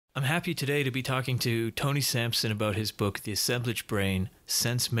I'm happy today to be talking to Tony Sampson about his book, The Assemblage Brain,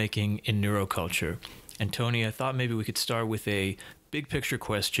 Sense Making in Neuroculture. And Tony, I thought maybe we could start with a big picture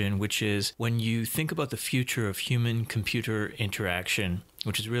question, which is when you think about the future of human-computer interaction,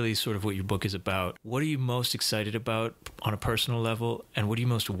 which is really sort of what your book is about, what are you most excited about on a personal level, and what are you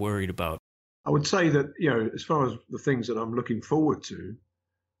most worried about? I would say that, as far as the things that I'm looking forward to,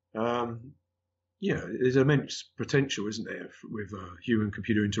 um, there's immense potential, isn't there, with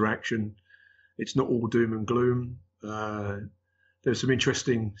human-computer interaction. It's not all doom and gloom. There's some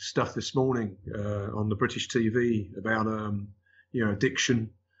interesting stuff this morning on the British TV about, addiction,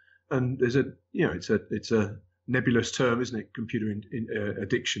 and it's a nebulous term, isn't it? Computer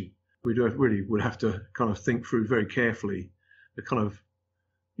addiction. We really would have to kind of think through very carefully the kind of,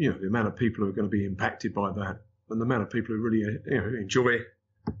 the amount of people who are going to be impacted by that, and the amount of people who really, enjoy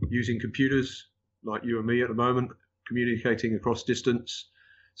using computers, like you and me at the moment, communicating across distance.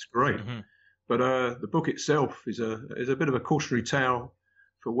 It's great. Mm-hmm. But the book itself is a bit of a cautionary tale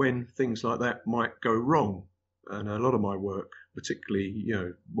for when things like that might go wrong. And a lot of my work, particularly,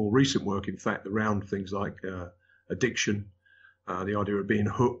 more recent work, in fact, around things like addiction, the idea of being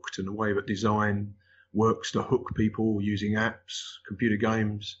hooked and the way that design works to hook people using apps, computer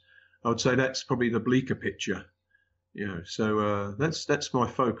games. I would say that's probably the bleaker picture. So that's my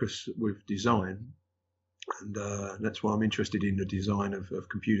focus with design, and that's why I'm interested in the design of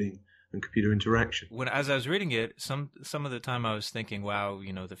computing and computer interaction. As I was reading it, some of the time I was thinking, wow,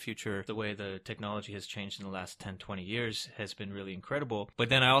 the future, the way the technology has changed in the last 10, 20 years has been really incredible. But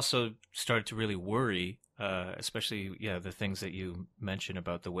then I also started to really worry, especially, the things that you mentioned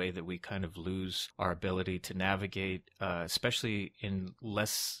about the way that we kind of lose our ability to navigate, especially in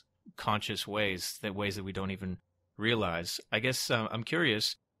less conscious ways that we don't even realize. I guess I'm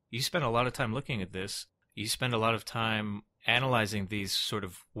curious, you spend a lot of time looking at this. You spend a lot of time analyzing these sort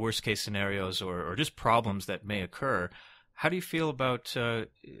of worst case scenarios or just problems that may occur. How do you feel about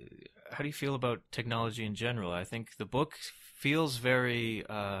technology in general? I think the book feels very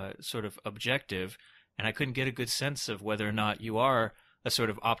sort of objective, and I couldn't get a good sense of whether or not you are a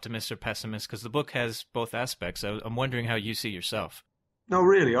sort of optimist or pessimist, because the book has both aspects. I'm wondering how you see yourself. No,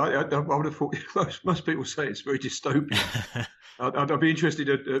 really, I would have thought most people say it's very dystopian. I'd be interested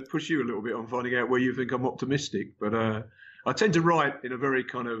to push you a little bit on finding out where you think I'm optimistic, but I tend to write in a very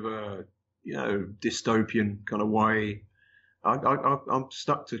kind of dystopian kind of way. I'm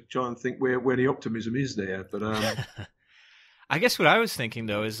stuck to try and think where the optimism is there, but I guess what I was thinking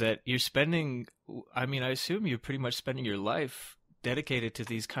though is that I assume you're pretty much spending your life dedicated to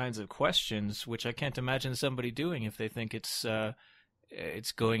these kinds of questions, which I can't imagine somebody doing if they think it's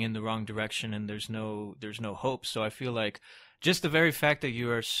going in the wrong direction and there's no hope. So I feel like just the very fact that you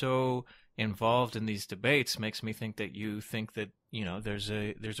are so involved in these debates makes me think that you think that there's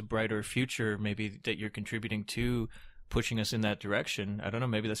a brighter future, maybe, that you're contributing to pushing us in that direction. I don't know,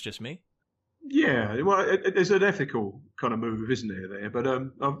 maybe that's just me. Yeah, well, there's an ethical kind of move, isn't there? But I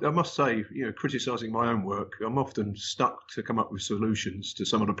must say, criticising my own work, I'm often stuck to come up with solutions to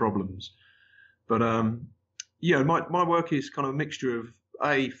some of the problems. But my work is kind of a mixture of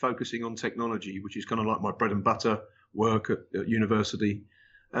focusing on technology, which is kind of like my bread and butter work at university,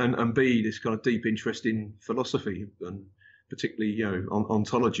 and B, this kind of deep interest in philosophy and particularly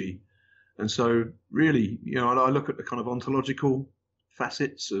ontology. And so really, I look at the kind of ontological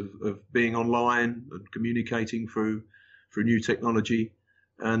facets of being online and communicating through new technology,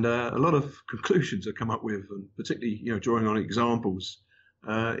 and a lot of conclusions I come up with, and particularly drawing on examples,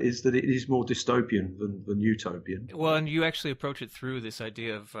 is that it is more dystopian than utopian. Well, and you actually approach it through this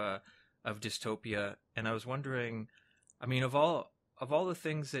idea of dystopia, and I was wondering, I mean, of all the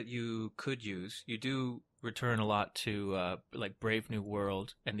things that you could use, you do return a lot to like Brave New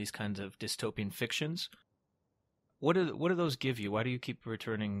World and these kinds of dystopian fictions. What do those give you? Why do you keep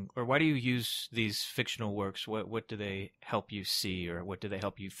returning, or why do you use these fictional works? What do they help you see, or what do they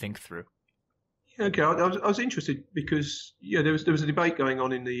help you think through? Okay, I was interested because there was a debate going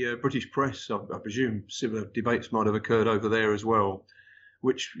on in the British press. I presume similar debates might have occurred over there as well,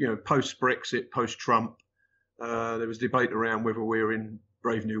 which post Brexit, post Trump, there was debate around whether we're in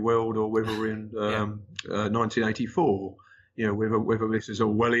Brave New World or whether we're in 1984. Whether this is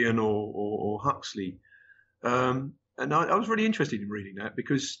Orwellian or Huxley. And I was really interested in reading that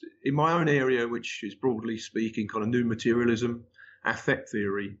because in my own area, which is broadly speaking kind of new materialism, affect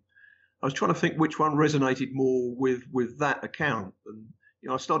theory, I was trying to think which one resonated more with that account. And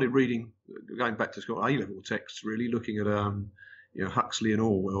I started reading, going back to school, A-level texts, really looking at Huxley and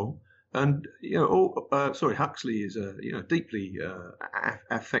Orwell. And Huxley is a deeply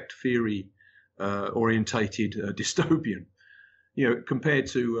affect theory orientated dystopian. compared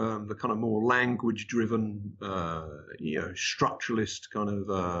to the kind of more language-driven, structuralist kind of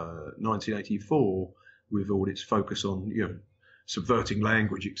 1984, with all its focus on, subverting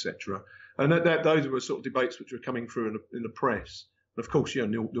language, etc. And those were sort of debates which were coming through in the press. And of course,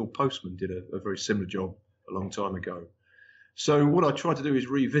 Neil Postman did a very similar job a long time ago. So what I try to do is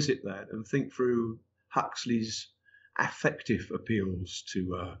revisit that and think through Huxley's affective appeals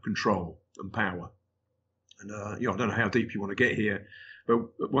to control and power. And I don't know how deep you want to get here,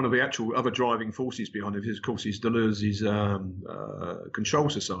 but one of the actual other driving forces behind it, of course, is Deleuze's Control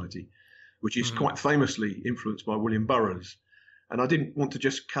Society, which is quite famously influenced by William Burroughs. And I didn't want to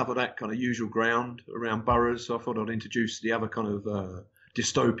just cover that kind of usual ground around Burroughs, so I thought I'd introduce the other kind of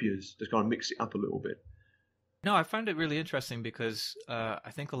dystopias to kind of mix it up a little bit. No, I find it really interesting because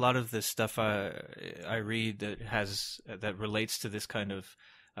I think a lot of this stuff I read that relates to this kind of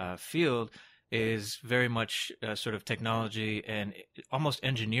field is very much sort of technology and almost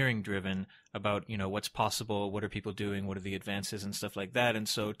engineering driven about, what's possible, what are people doing, what are the advances and stuff like that. And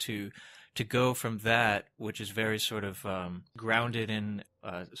so to go from that, which is very sort of grounded in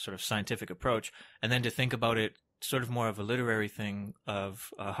a sort of scientific approach, and then to think about it sort of more of a literary thing of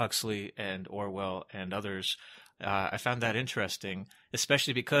Huxley and Orwell and others, I found that interesting,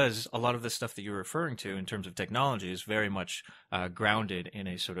 especially because a lot of the stuff that you're referring to in terms of technology is very much grounded in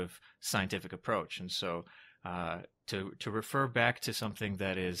a sort of scientific approach. And so to refer back to something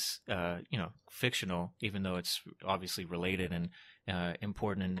that is, fictional, even though it's obviously related and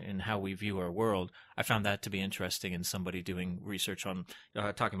important in how we view our world, I found that to be interesting in somebody doing research on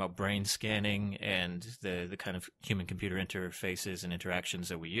talking about brain scanning and the kind of human-computer interfaces and interactions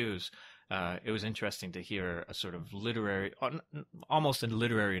that we use. It was interesting to hear a sort of literary, almost a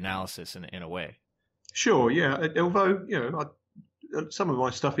literary analysis in a way. Sure, yeah. Although, some of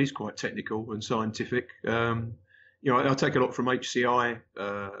my stuff is quite technical and scientific. I take a lot from HCI. I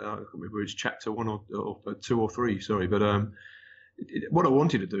can't remember it's chapter 1 or 2 or 3, sorry. But what I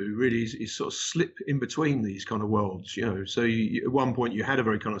wanted to do really is sort of slip in between these kind of worlds. So at one point you had a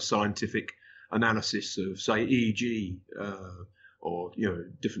very kind of scientific analysis of, say, EEG, or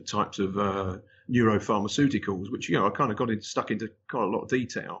different types of neuropharmaceuticals, which I kind of got stuck into quite a lot of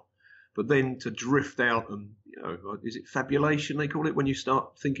detail. But then to drift out and is it fabulation they call it when you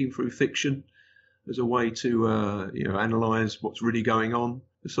start thinking through fiction as a way to analyze what's really going on?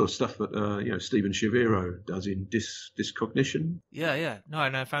 The sort of stuff that Stephen Shaviro does in Discognition. Yeah. No,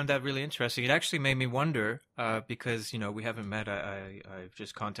 and I found that really interesting. It actually made me wonder because we haven't met. I've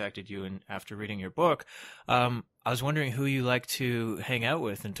just contacted you, and after reading your book, I was wondering who you like to hang out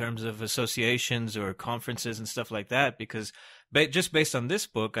with in terms of associations or conferences and stuff like that. Because just based on this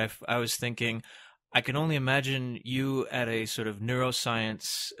book, I was thinking, I can only imagine you at a sort of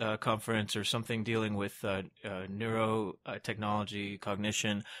neuroscience conference or something dealing with neurotechnology,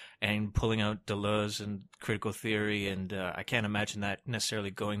 cognition, and pulling out Deleuze and critical theory. And I can't imagine that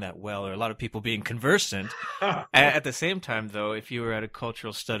necessarily going that well, or a lot of people being conversant. At the same time, though, if you were at a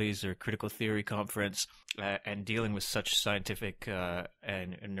cultural studies or critical theory conference and dealing with such scientific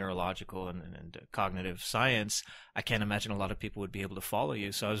and neurological and cognitive science, I can't imagine a lot of people would be able to follow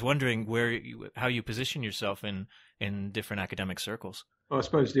you. So I was wondering how you position yourself in different academic circles. Well, I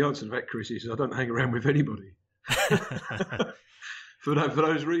suppose the answer to that, Chris, is I don't hang around with anybody for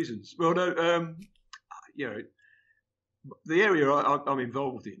those reasons. Well, no, the area I'm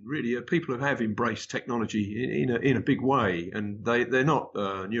involved in really are people who have embraced technology in a big way, and they're not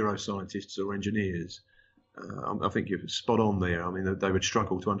neuroscientists or engineers. I think you're spot on there. I mean, they would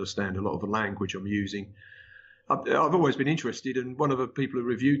struggle to understand a lot of the language I'm using. I've always been interested, and one of the people who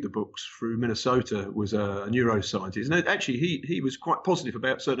reviewed the books through Minnesota was a neuroscientist, and actually he was quite positive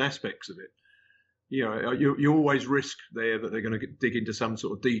about certain aspects of it. You always risk there that they're going to dig into some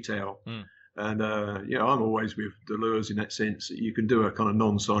sort of detail. And, I'm always with Deleuze in that sense. You can do a kind of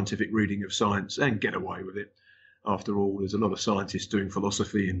non-scientific reading of science and get away with it. After all, there's a lot of scientists doing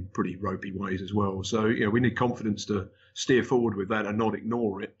philosophy in pretty ropey ways as well. So, we need confidence to steer forward with that and not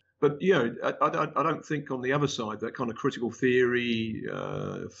ignore it. But, I don't think on the other side, that kind of critical theory,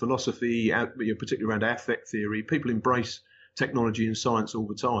 philosophy, particularly around affect theory, people embrace technology and science all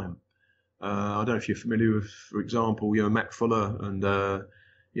the time. I don't know if you're familiar with, for example, Matt Fuller and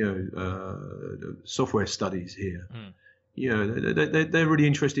software studies here. They're really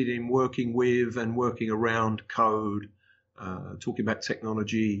interested in working with and working around code, talking about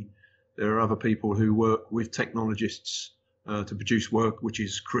technology. There are other people who work with technologists to produce work which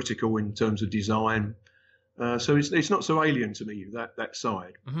is critical in terms of design. So it's not so alien to me, that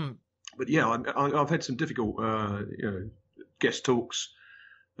side. Mm-hmm. But I've had some difficult guest talks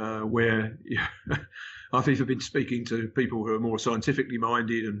where I've even been speaking to people who are more scientifically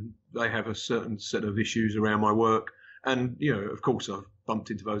minded, and they have a certain set of issues around my work. And, of course, I've bumped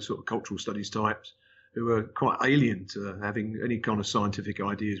into those sort of cultural studies types who are quite alien to having any kind of scientific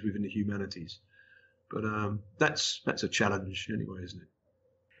ideas within the humanities. But that's a challenge anyway, isn't it?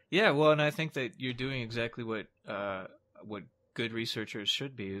 Yeah, well, and I think that you're doing exactly what good researchers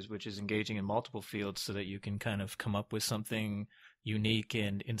should be, which is engaging in multiple fields so that you can kind of come up with something unique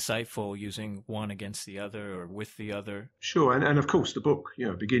and insightful using one against the other or with the other. Sure, and of course the book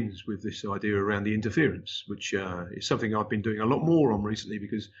begins with this idea around the interference, which is something I've been doing a lot more on recently,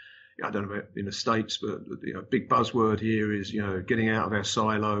 because I don't know about in the States, but a big buzzword here is getting out of our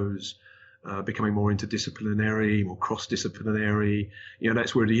silos, becoming more interdisciplinary, more cross-disciplinary.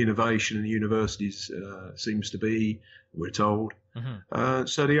 That's where the innovation in the universities seems to be, we're told. Mm-hmm.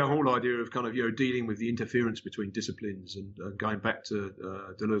 So the whole idea of kind of dealing with the interference between disciplines and going back to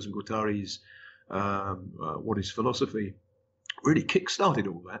Deleuze and Guattari's what is philosophy really kick-started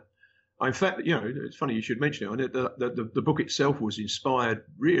all that. In fact, it's funny you should mention it. The book itself was inspired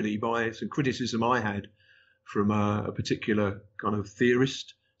really by some criticism I had from a particular kind of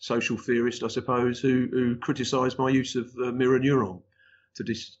theorist, social theorist, I suppose, who criticised my use of the mirror neuron to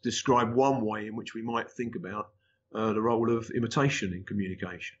describe one way in which we might think about the role of imitation in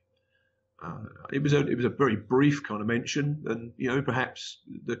communication. It was a very brief kind of mention, and perhaps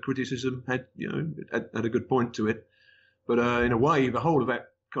the criticism had a good point to it, but in a way, the whole of that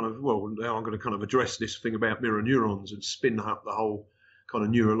kind of, well, now I'm going to kind of address this thing about mirror neurons and spin up the whole kind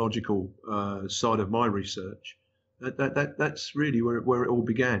of neurological side of my research. That's really where it all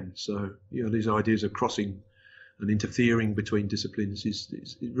began. So these ideas of crossing and interfering between disciplines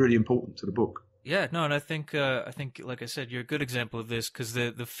is really important to the book. Yeah, no, and I think like I said, you're a good example of this, because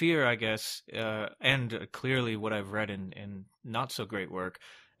the fear, I guess, and clearly what I've read in not so great work,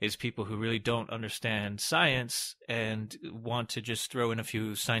 is people who really don't understand science and want to just throw in a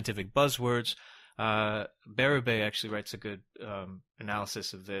few scientific buzzwords. Bérubé actually writes a good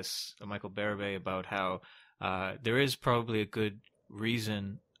analysis of this, Michael Bérubé, about how there is probably a good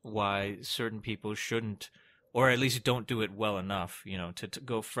reason why certain people shouldn't, or at least don't do it well enough, to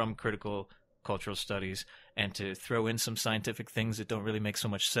go from critical cultural studies and to throw in some scientific things that don't really make so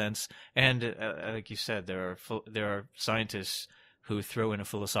much sense. And like you said, there are scientists who throw in a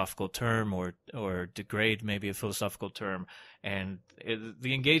philosophical term or degrade maybe a philosophical term, and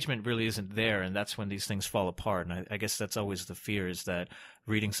the engagement really isn't there, and that's when these things fall apart. And I guess that's always the fear, is that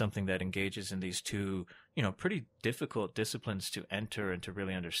reading something that engages in these two, pretty difficult disciplines to enter and to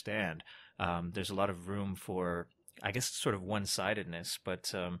really understand, there's a lot of room for, I guess, sort of one-sidedness,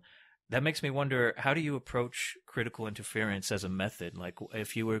 but that makes me wonder, how do you approach critical interference as a method? Like,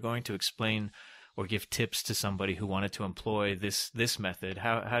 if you were going to explain or give tips to somebody who wanted to employ this method,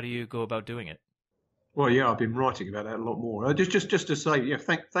 how do you go about doing it? Well, yeah, I've been writing about that a lot more. Just to say,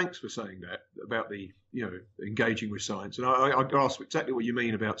 thanks for saying that about the engaging with science. And I grasp exactly what you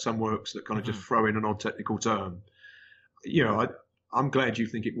mean about some works that kind of just throw in an odd technical term. I'm glad you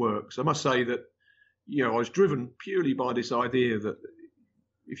think it works. I must say that I was driven purely by this idea that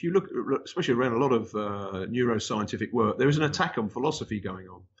if you look, especially around a lot of neuroscientific work, there is an attack on philosophy going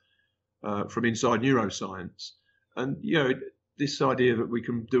on from inside neuroscience. And, this idea that we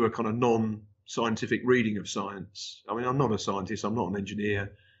can do a kind of non-scientific reading of science. I mean, I'm not a scientist, I'm not an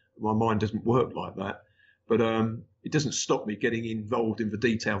engineer, my mind doesn't work like that. But it doesn't stop me getting involved in the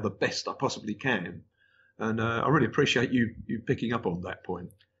detail the best I possibly can. And I really appreciate you picking up on that point.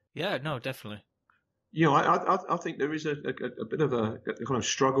 Yeah, no, definitely. I think there is a bit of a kind of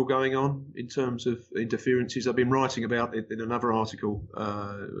struggle going on in terms of interferences. I've been writing about it in another article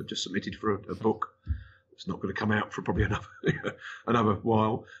just submitted for a book. It's not going to come out for probably another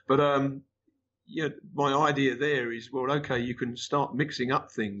while. But my idea there is, well, okay, you can start mixing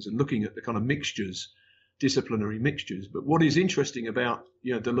up things and looking at the kind of mixtures, disciplinary mixtures. But what is interesting about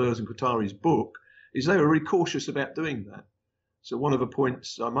Deleuze and Guattari's book is they were really cautious about doing that. So one of the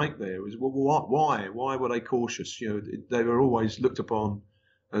points I make there is, well, why? Why were they cautious? They were always looked upon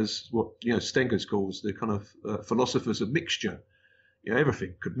as what Stengers calls the kind of philosophers of mixture.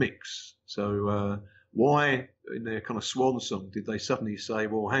 Everything could mix. So why, in their kind of swan song, did they suddenly say,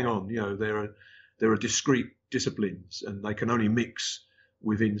 well, hang on, there are discrete disciplines and they can only mix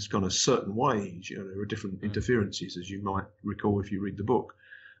within kind of certain ways. There are different interferences, as you might recall if you read the book.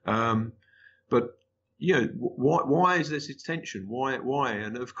 But why is this tension? Why?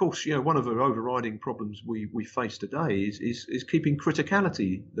 And of course, one of the overriding problems we face today is keeping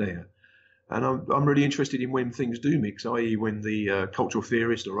criticality there. And I'm really interested in when things do mix, i.e. when the cultural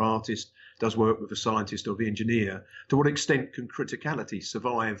theorist or artist does work with the scientist or the engineer, to what extent can criticality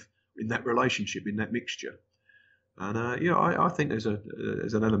survive in that relationship, in that mixture? And I think there's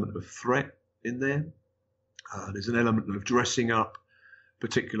an element of threat in there. There's an element of dressing up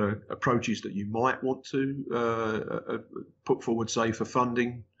particular approaches that you might want to put forward, say, for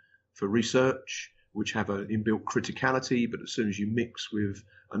funding, for research, which have an inbuilt criticality, but as soon as you mix with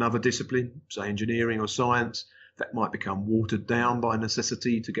another discipline, say engineering or science, that might become watered down by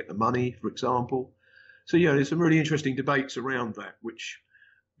necessity to get the money, for example. So there's some really interesting debates around that, which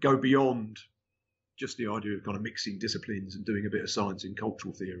go beyond just the idea of kind of mixing disciplines and doing a bit of science in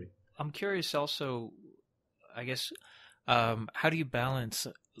cultural theory. I'm curious also, I guess, how do you balance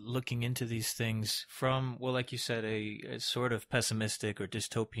looking into these things from, well, like you said, a sort of pessimistic or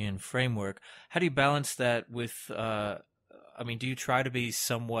dystopian framework? How do you balance that with, do you try to be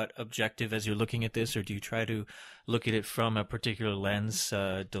somewhat objective as you're looking at this, or do you try to look at it from a particular lens,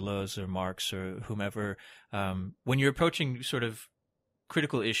 Deleuze or Marx or whomever, when you're approaching sort of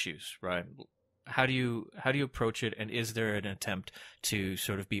critical issues, right? How do you approach it, and is there an attempt to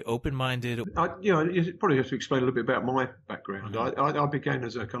sort of be open-minded? You probably have to explain a little bit about my background. Mm-hmm. I began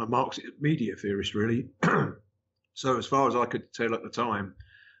as a kind of Marxist media theorist, really. So as far as I could tell at the time,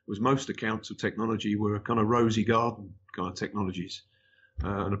 was most accounts of technology were kind of rosy garden kind of technologies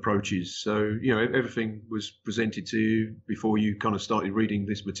and approaches. So everything was presented to you before you kind of started reading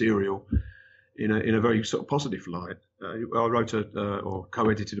this material in a very sort of positive light. I wrote or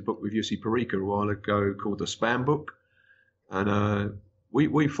co-edited a book with Jussi Parikka a while ago called The Spam Book, and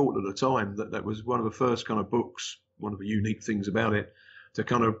we thought at the time that was one of the first kind of books, one of the unique things about it, to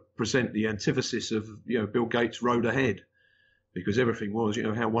kind of present the antithesis of Bill Gates' road ahead, because everything was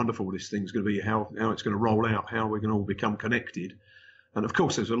how wonderful this thing's going to be, how it's going to roll out, how we're going to all become connected, and of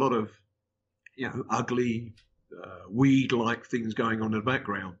course there's a lot of ugly weed-like things going on in the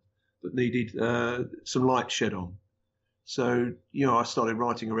background that needed some light shed on. So, I started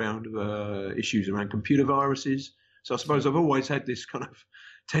writing around issues around computer viruses. So I suppose I've always had this kind of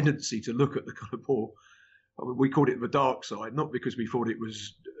tendency to look at the kind of more, we called it the dark side, not because we thought it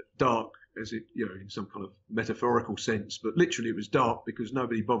was dark as it, in some kind of metaphorical sense, but literally it was dark because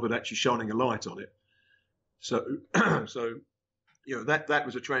nobody bothered actually shining a light on it. So, that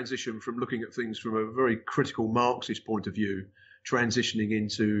was a transition from looking at things from a very critical Marxist point of view, transitioning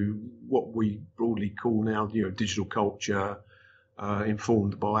into what we broadly call now, digital culture,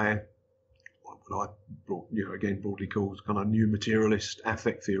 informed by what I broadly call kind of new materialist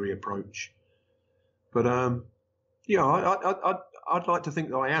affect theory approach. But I'd like to think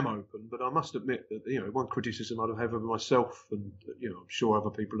that I am open, but I must admit that one criticism I'd have of myself, and I'm sure other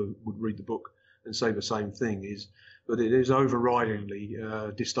people who would read the book and say the same thing, is that it is overridingly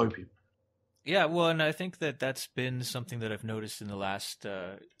dystopian. Yeah, well, and I think that that's been something that I've noticed in the last,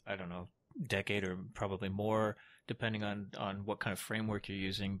 decade or probably more, depending on what kind of framework you're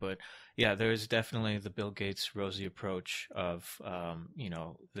using. But yeah, there's definitely the Bill Gates rosy approach of,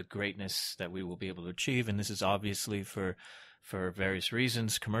 the greatness that we will be able to achieve. And this is obviously for various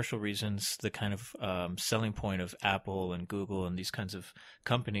reasons, commercial reasons, the kind of selling point of Apple and Google and these kinds of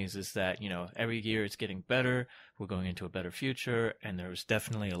companies is that, every year it's getting better. We're going into a better future. And there was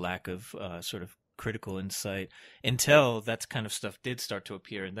definitely a lack of sort of critical insight until that kind of stuff did start to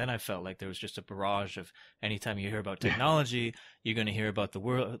appear. And then I felt like there was just a barrage of anytime you hear about technology, you're going to hear about the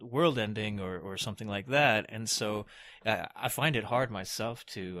world ending or something like that. And so I find it hard myself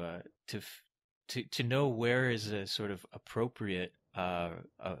to know where is a sort of appropriate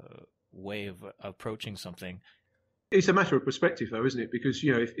way of approaching something. It's a matter of perspective, though, isn't it? Because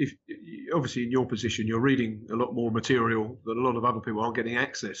if obviously in your position you're reading a lot more material that a lot of other people aren't getting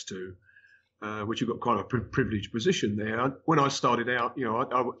access to, which you've got quite a privileged position there. When I started out,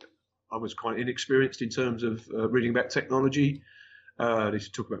 I was quite inexperienced in terms of reading about technology. This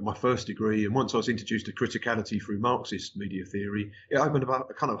talk about my first degree, and once I was introduced to criticality through Marxist media theory, it opened up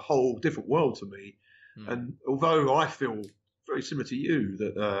a kind of whole different world to me. And although I feel very similar to you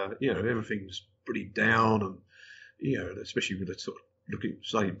that everything's pretty down, and especially with the sort of looking,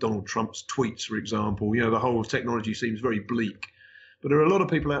 say, Donald Trump's tweets, for example, the whole technology seems very bleak. But there are a lot of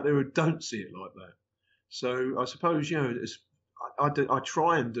people out there who don't see it like that. So I suppose I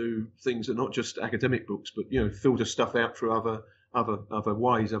try and do things that are not just academic books, but filter stuff out through other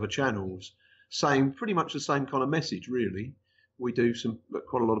ways, other channels, saying pretty much the same kind of message. Really, we do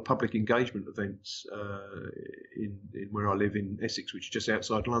quite a lot of public engagement events in where I live in Essex, which is just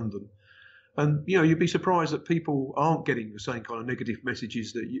outside London, and you'd be surprised that people aren't getting the same kind of negative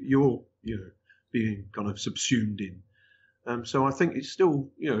messages that you're being kind of subsumed in. So I think it's still,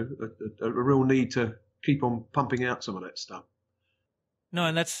 a real need to keep on pumping out some of that stuff. No,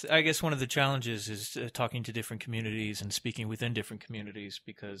 and that's, I guess, one of the challenges is talking to different communities and speaking within different communities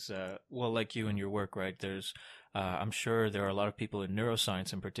because, well, like you and your work, right, I'm sure there are a lot of people in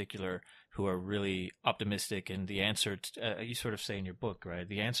neuroscience in particular who are really optimistic, and the answer, you sort of say in your book, right,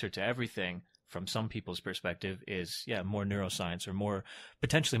 the answer to everything from some people's perspective is, yeah, more neuroscience or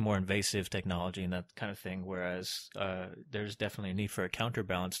potentially more invasive technology and that kind of thing, whereas there's definitely a need for a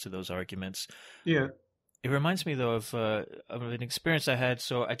counterbalance to those arguments. Yeah. It reminds me, though, of an experience I had.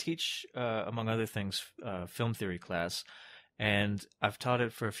 So I teach, among other things, film theory class, and I've taught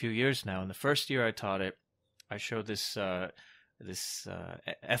it for a few years now. And the first year I taught it, I showed this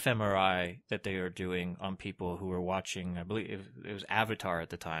fMRI that they are doing on people who were watching, I believe it was Avatar at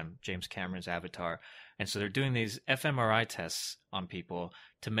the time, James Cameron's Avatar. And so they're doing these fMRI tests on people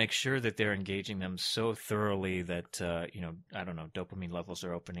to make sure that they're engaging them so thoroughly that, I don't know, dopamine levels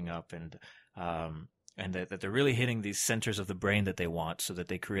are opening up and that they're really hitting these centers of the brain that they want, so that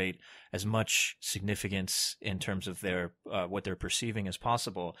they create as much significance in terms of their what they're perceiving as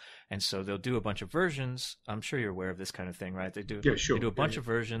possible. And so they'll do a bunch of versions. I'm sure you're aware of this kind of thing, right? They do a bunch of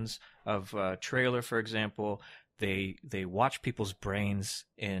versions of trailer, for example. They watch people's brains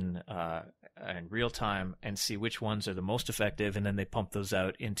in real time and see which ones are the most effective, and then they pump those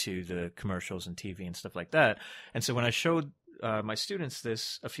out into the commercials and TV and stuff like that. And so when I showed my students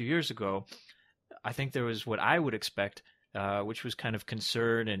this a few years ago, I think there was what I would expect, which was kind of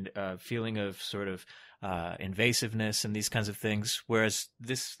concern and feeling of sort of invasiveness and these kinds of things. Whereas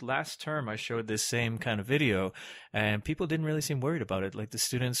this last term, I showed this same kind of video, and people didn't really seem worried about it. Like the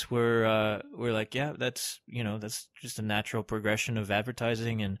students were like, yeah, that's just a natural progression of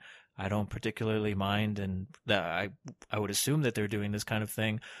advertising, and I don't particularly mind. And that I would assume that they're doing this kind of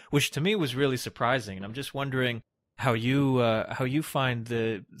thing, which to me was really surprising. And I'm just wondering how you find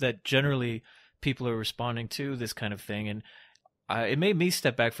that generally people are responding to this kind of thing. And it made me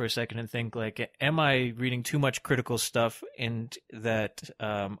step back for a second and think, like, am I reading too much critical stuff and that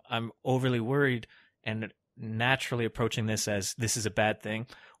I'm overly worried and naturally approaching this as this is a bad thing?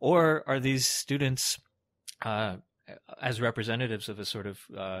 Or are these students, as representatives of a sort of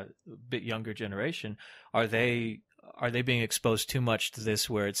bit younger generation, are they being exposed too much to this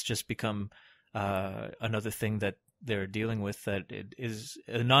where it's just become another thing that they're dealing with, that it is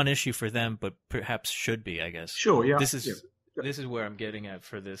a non-issue for them, but perhaps should be, I guess. Sure, yeah. This is where I'm getting at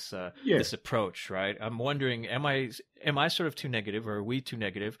for this this approach, right? I'm wondering, am I sort of too negative, or are we too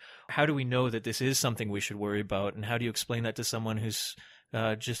negative? How do we know that this is something we should worry about, and how do you explain that to someone who's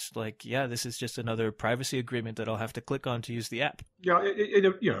just like, yeah, this is just another privacy agreement that I'll have to click on to use the app? Yeah, in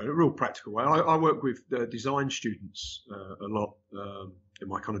a real practical way. I work with design students a lot in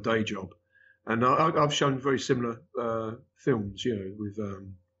my kind of day job. And I've shown very similar films, with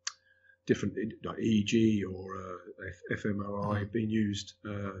different, like EEG or fMRI being used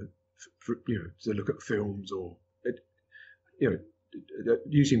to look at films, or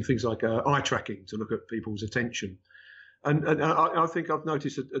using things like eye tracking to look at people's attention. And I think I've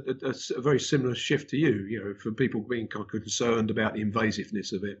noticed a very similar shift to you, from people being kind of concerned about the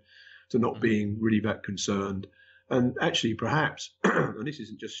invasiveness of it to not being really that concerned. And actually, perhaps, and this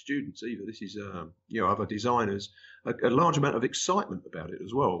isn't just students either, this is, other designers, a large amount of excitement about it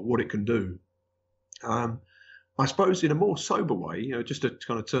as well, what it can do. I suppose in a more sober way, just to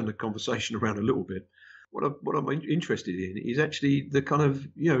kind of turn the conversation around a little bit, what I'm interested in is actually the kind of,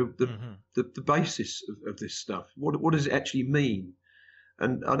 the basis of this stuff. What does it actually mean?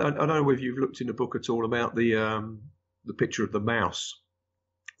 And I don't know whether you've looked in the book at all about the picture of the mouse,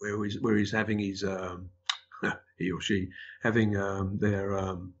 where he's having his... he or she having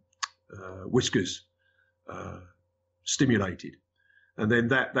their whiskers stimulated, and then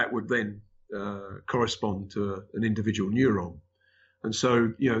that would then correspond to an individual neuron. And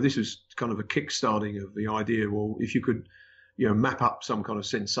so, this is kind of a kick-starting of the idea, well, if you could, map up some kind of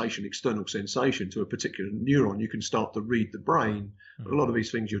sensation, external sensation to a particular neuron, you can start to read the brain. Mm-hmm. A lot of these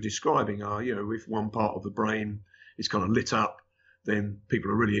things you're describing are, if one part of the brain is kind of lit up, then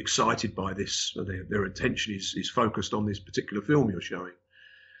people are really excited by this, and their attention is focused on this particular film you're showing.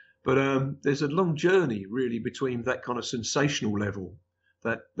 But there's a long journey really between that kind of sensational level,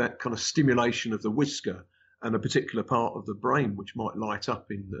 that kind of stimulation of the whisker, and a particular part of the brain which might light up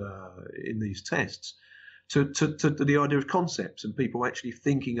in these tests, to the idea of concepts and people actually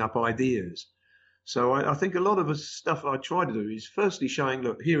thinking up ideas. So I think a lot of the stuff I try to do is firstly showing,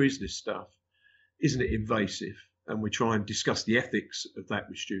 look, here is this stuff, isn't it invasive? And we try and discuss the ethics of that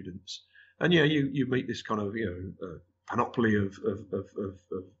with students. And you meet this kind of panoply of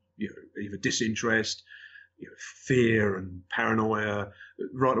either disinterest, fear and paranoia,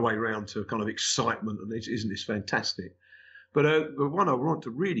 right the way around to kind of excitement. And isn't this fantastic? But the one I want to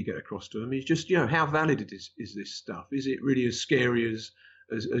really get across to them is just, how valid is this stuff? Is it really as scary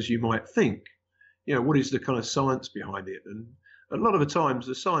as you might think? What is the kind of science behind it? And a lot of the times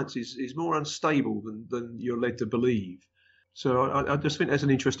the science is more unstable than you're led to believe. So I just think there's an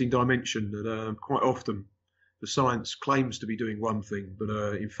interesting dimension that quite often the science claims to be doing one thing, but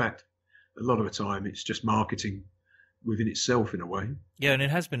in fact, a lot of the time it's just marketing within itself in a way. Yeah, and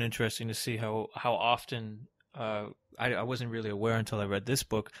it has been interesting to see how often, I wasn't really aware until I read this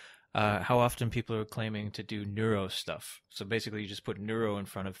book, how often people are claiming to do neuro stuff. So basically you just put neuro in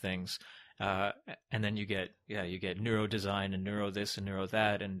front of things, and then you get neuro design and neuro this and neuro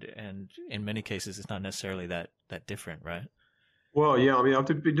that, and in many cases it's not necessarily that different, right? Well, yeah, I mean, I've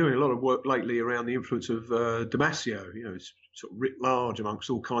been doing a lot of work lately around the influence of Damasio, it's sort of writ large amongst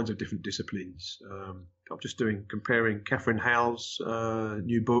all kinds of different disciplines. I'm just comparing Catherine Howe's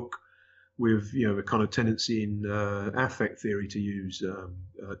new book with, the kind of tendency in affect theory to use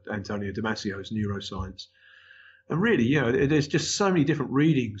Antonio Damasio's neuroscience. And really, there's just so many different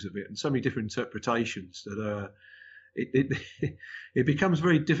readings of it and so many different interpretations that it becomes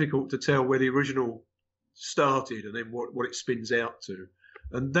very difficult to tell where the original started and then what it spins out to.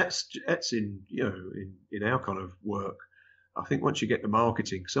 And that's in in our kind of work. I think once you get the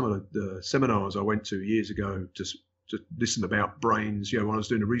marketing, some of the seminars I went to years ago to listen about brains, when I was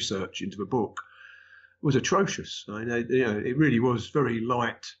doing the research into the book, was atrocious. I mean, it really was very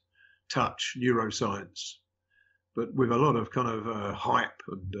light touch neuroscience, but with a lot of kind of hype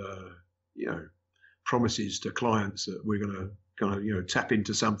and promises to clients that we're going to kind of tap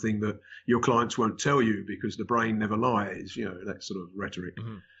into something that your clients won't tell you because the brain never lies. That sort of rhetoric.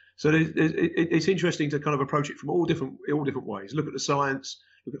 Mm-hmm. So it's interesting to kind of approach it from all different ways. Look at the science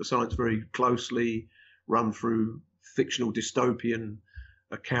very closely, run through fictional dystopian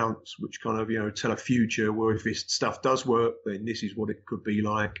accounts which kind of tell a future where if this stuff does work, then this is what it could be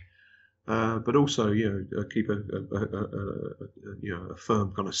like. But also, keep a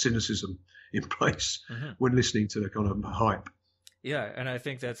firm kind of cynicism in place when listening to the kind of hype. Yeah, and I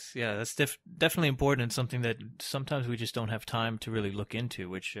think that's definitely important and something that sometimes we just don't have time to really look into.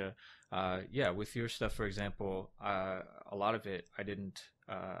 Which, with your stuff, for example, a lot of it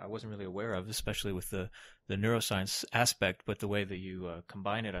I wasn't really aware of, especially with the neuroscience aspect. But the way that you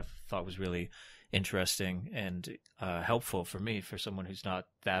combine it, I thought was really interesting and helpful for me, for someone who's not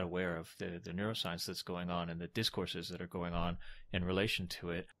that aware of the neuroscience that's going on and the discourses that are going on in relation to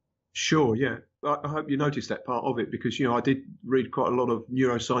it. Sure, yeah. I hope you noticed that part of it because, I did read quite a lot of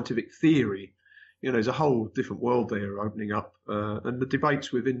neuroscientific theory. There's a whole different world there opening up, and the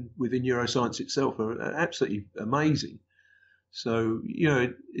debates within neuroscience itself are absolutely amazing. So,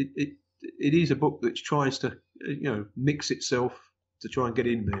 it is a book that tries to, mix itself to try and get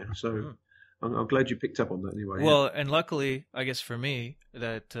in there. So I'm glad you picked up on that anyway. Well, and luckily, I guess for me,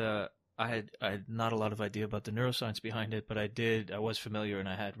 that I had not a lot of idea about the neuroscience behind it, but I was familiar and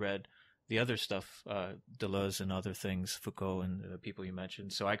I had read the other stuff, Deleuze and other things, Foucault and the people you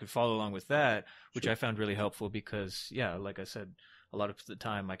mentioned. So I could follow along with that, which I found really helpful because, like I said, a lot of the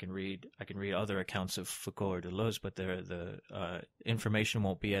time I can read other accounts of Foucault or Deleuze, but the information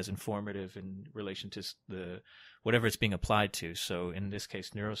won't be as informative in relation to whatever it's being applied to. So in this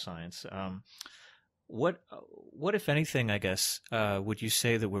case, neuroscience. What, if anything, I guess, would you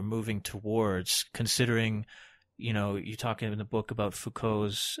say that we're moving towards, considering, you talk in the book about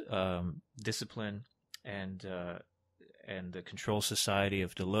Foucault's discipline and the control society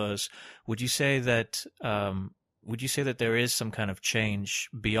of Deleuze? Would you say that there is some kind of change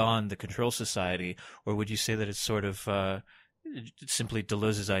beyond the control society, or would you say that it's sort of simply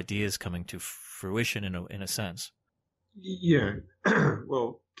Deleuze's ideas coming to fruition in a sense? Yeah,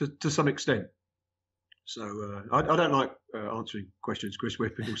 well, to some extent. So I don't like answering questions, Chris, where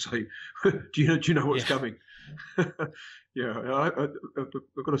people say, "Do you know what's coming?" I've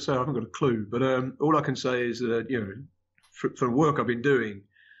got to say I haven't got a clue. But all I can say is that for the work I've been doing,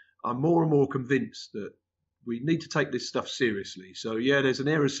 I'm more and more convinced that we need to take this stuff seriously. So there's an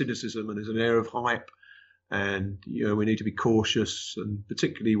air of cynicism and there's an air of hype, and we need to be cautious, and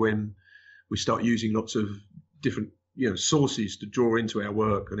particularly when we start using lots of different sources to draw into our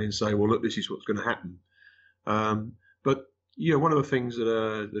work, and then say, well, look, this is what's going to happen. But one of the things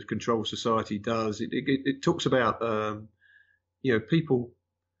that the control society does, it talks about people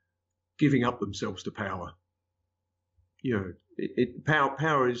giving up themselves to power.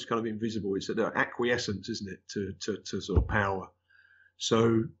 Power is kind of invisible. It's an acquiescence, isn't it, to sort of power.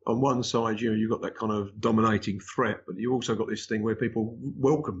 So on one side, you've got that kind of dominating threat, but you've also got this thing where people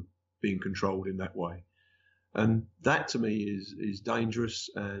welcome being controlled in that way. And that to me is dangerous,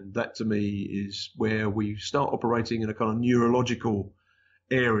 and that to me is where we start operating in a kind of neurological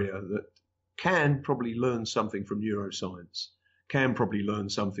area that can probably learn something from neuroscience, can probably learn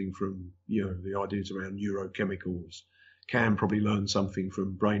something from the ideas around neurochemicals, can probably learn something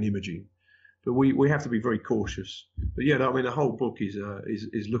from brain imaging. But we have to be very cautious. But yeah, I mean, the whole book is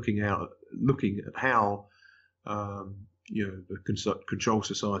looking at how the control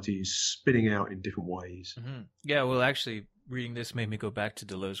society is spinning out in different ways. Mm-hmm. Yeah, well, actually, reading this made me go back to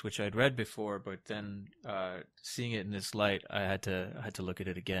Deleuze, which I'd read before, but then seeing it in this light, I had to look at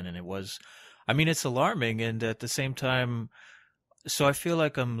it again, and it was, I mean, it's alarming, and at the same time, so I feel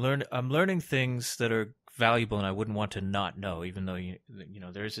like I'm learning things that are valuable, and I wouldn't want to not know, even though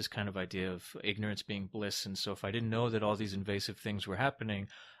there's this kind of idea of ignorance being bliss, and so if I didn't know that all these invasive things were happening,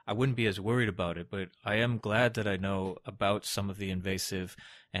 I wouldn't be as worried about it. But I am glad that I know about some of the invasive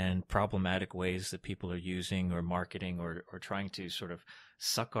and problematic ways that people are using or marketing or trying to sort of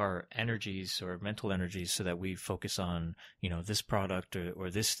suck our energies or mental energies so that we focus on this product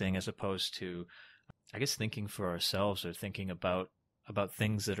or this thing, as opposed to, I guess, thinking for ourselves or thinking about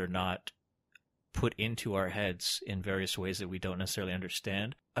things that are not put into our heads in various ways that we don't necessarily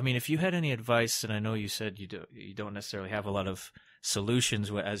understand. I mean, if you had any advice, and I know you said you don't necessarily have a lot of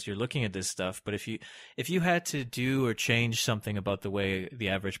solutions as you're looking at this stuff, but if you had to do or change something about the way the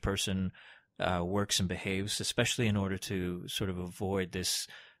average person works and behaves, especially in order to sort of avoid this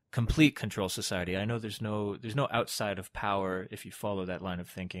complete control society. I know there's no outside of power if you follow that line of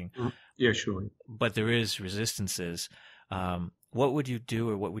thinking. Yeah, sure. But there is resistances. What would you do,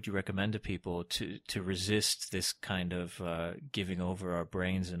 or what would you recommend to people to resist this kind of giving over our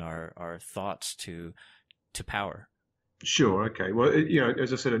brains and our thoughts to power? Sure. Okay. Well,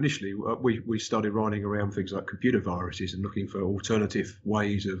 as I said initially, we started writing around things like computer viruses and looking for alternative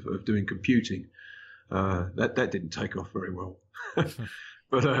ways of doing computing. That didn't take off very well.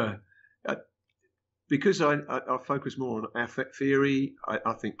 But because I focus more on affect theory,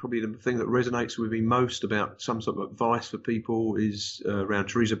 I think probably the thing that resonates with me most about some sort of advice for people is around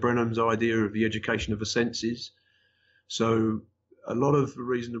Teresa Brenham's idea of the education of the senses. So a lot of the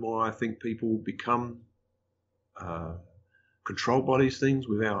reason why I think people become controlled by these things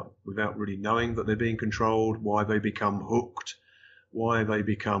without really knowing that they're being controlled, why they become hooked, why they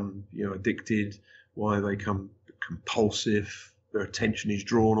become addicted, why they become compulsive. Their attention is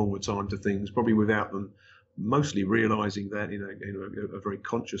drawn all the time to things, probably without them mostly realizing that in a very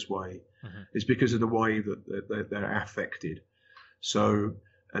conscious way. Mm-hmm. Is because of the way that they're affected. So,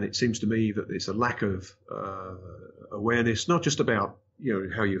 and it seems to me that there's a lack of awareness, not just about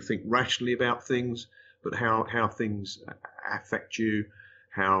how you think rationally about things, but how things affect you,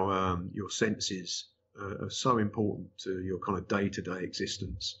 how your senses are so important to your kind of day-to-day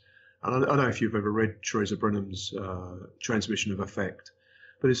existence. And I don't know if you've ever read Teresa Brenham's Transmission of Effect,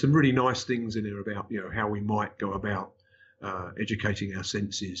 but there's some really nice things in there about how we might go about educating our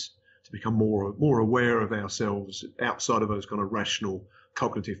senses to become more aware of ourselves outside of those kind of rational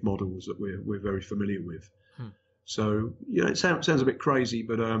cognitive models that we're very familiar with. So it sounds a bit crazy,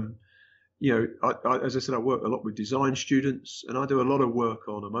 but as I said, I work a lot with design students, and I do a lot of work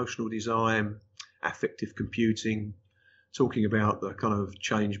on emotional design, affective computing, talking about the kind of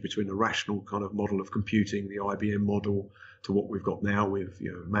change between the rational kind of model of computing, the IBM model, to what we've got now with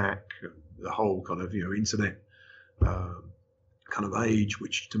Mac, the whole kind of internet kind of age,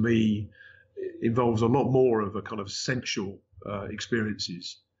 which to me involves a lot more of a kind of sensual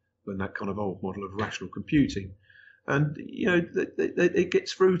experiences than that kind of old model of rational computing. And it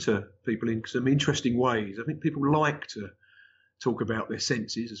gets through to people in some interesting ways. I think people like to talk about their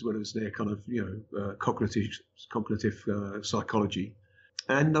senses as well as their kind of cognitive psychology,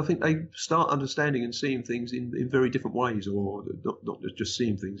 and I think they start understanding and seeing things in very different ways, or not just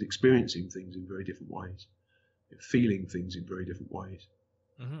seeing things, experiencing things in very different ways, feeling things in very different ways.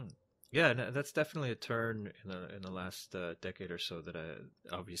 Mm-hmm. Yeah, that's definitely a turn in the last decade or so. That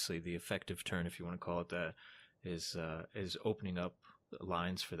obviously the effective turn, if you want to call it that, is opening up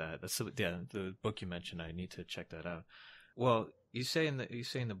lines for that. That's the book you mentioned. I need to check that out. Well, you say in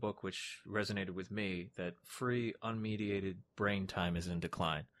the book, which resonated with me, that free, unmediated brain time is in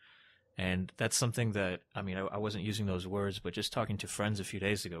decline. And that's something that, I mean, I wasn't using those words, but just talking to friends a few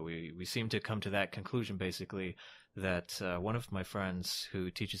days ago, we seemed to come to that conclusion, basically, that one of my friends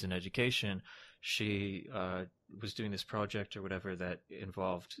who teaches in education, she was doing this project or whatever that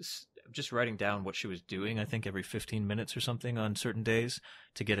involved just writing down what she was doing, I think every 15 minutes or something on certain days,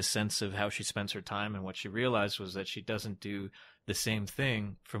 to get a sense of how she spends her time. And what she realized was that she doesn't do the same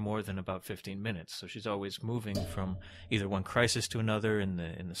thing for more than about 15 minutes. So she's always moving from either one crisis to another in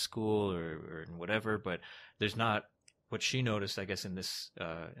the school or in whatever, but there's not, what she noticed, I guess, in this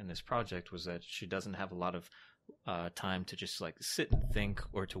project was that she doesn't have a lot of time to just like sit and think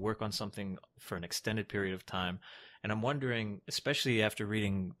or to work on something for an extended period of time. And I'm wondering, especially after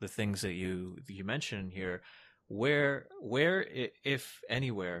reading the things that you mentioned here, where if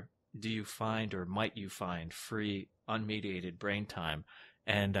anywhere do you find or might you find free unmediated brain time?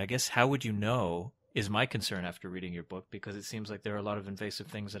 And I guess how would you know is my concern after reading your book, because it seems like there are a lot of invasive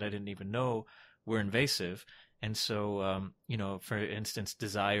things that I didn't even know were invasive. And so, for instance,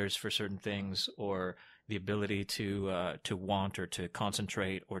 desires for certain things or the ability to want or to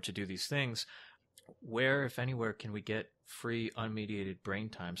concentrate or to do these things, where, if anywhere, can we get free unmediated brain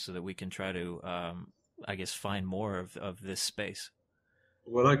time so that we can try to, I guess, find more of this space?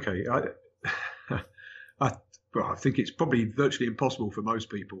 Well, okay. I think it's probably virtually impossible for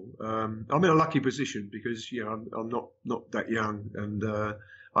most people. I'm in a lucky position because I'm not that young, and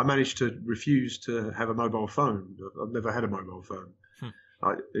I managed to refuse to have a mobile phone. I've never had a mobile phone.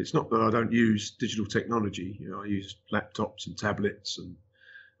 It's not that I don't use digital technology. I use laptops and tablets, and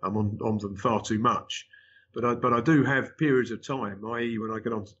I'm on them far too much. But I do have periods of time, i.e. when I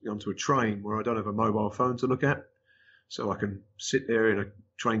get onto a train where I don't have a mobile phone to look at. So I can sit there in a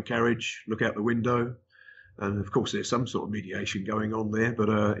train carriage, look out the window, and of course there's some sort of mediation going on there, but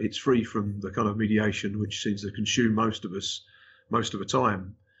it's free from the kind of mediation which seems to consume most of us most of the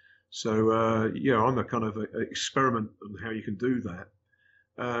time. So I'm a kind of an experiment on how you can do that.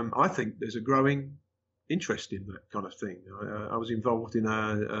 I think there's a growing interest in that kind of thing. I was involved in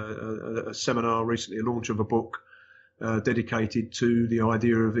a seminar recently, a launch of a book dedicated to the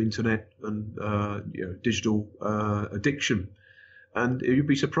idea of internet and digital addiction. And you'd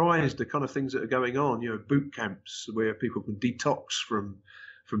be surprised the kind of things that are going on. Boot camps where people can detox from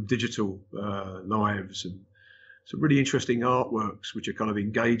digital lives, and some really interesting artworks which are kind of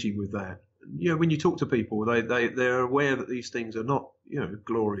engaging with that. When you talk to people, they're aware that these things are not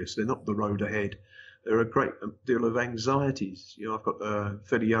glorious. They're not the road ahead. There are a great deal of anxieties. I've got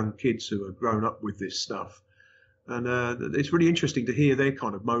fairly young kids who have grown up with this stuff. And it's really interesting to hear their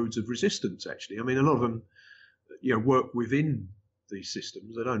kind of modes of resistance, actually. I mean, a lot of them, work within these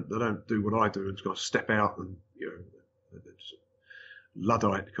systems. They don't do what I do and kind of step out and,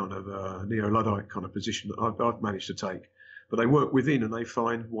 Luddite kind of, neo-Luddite kind of position that I've managed to take. But they work within and they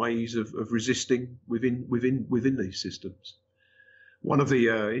find ways of resisting within these systems. One of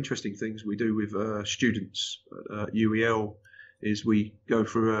the interesting things we do with students at UEL is we go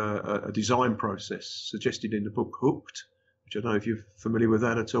through a design process suggested in the book Hooked, which I don't know if you're familiar with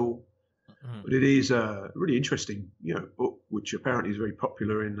that at all. Mm-hmm. But it is a really interesting, book, which apparently is very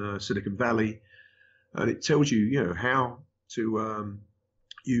popular in Silicon Valley, and it tells you, how to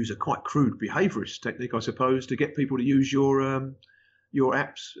use a quite crude behaviourist technique, I suppose, to get people to use your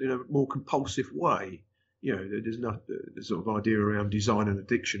apps in a more compulsive way. There's not the sort of idea around design and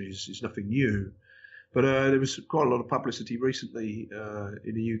addiction is nothing new. But there was quite a lot of publicity recently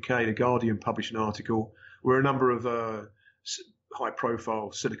in the UK. The Guardian published an article where a number of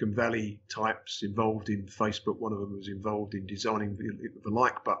high-profile Silicon Valley types involved in Facebook, one of them was involved in designing the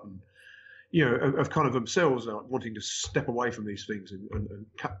like button, of kind of themselves wanting to step away from these things and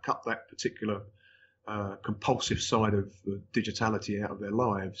cut that particular compulsive side of digitality out of their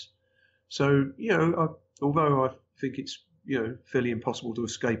lives. So, although I think it's, fairly impossible to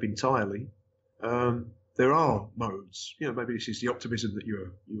escape entirely, there are modes. Maybe this is the optimism that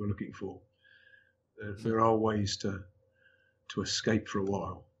you were looking for. There are ways to escape for a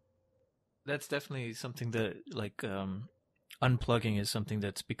while. That's definitely something that, unplugging is something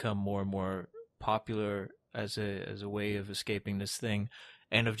that's become more and more popular as a way of escaping this thing,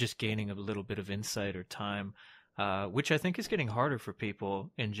 and of just gaining a little bit of insight or time, which I think is getting harder for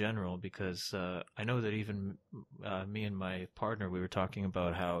people in general, because I know that even me and my partner, we were talking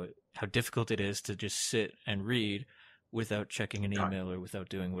about how difficult it is to just sit and read without checking an email or without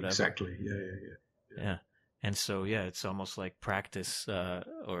doing whatever. Exactly. Yeah. And so, it's almost like practice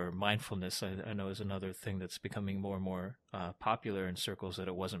or mindfulness, I know, is another thing that's becoming more and more popular in circles that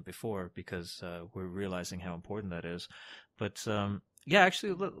it wasn't before, because we're realizing how important that is. But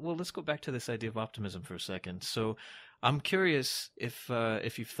actually, let's go back to this idea of optimism for a second. So I'm curious if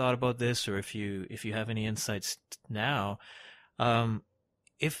you've thought about this, or if you have any insights now.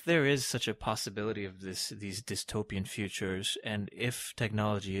 if there is such a possibility of these dystopian futures, and if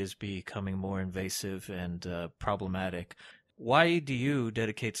technology is becoming more invasive and problematic, why do you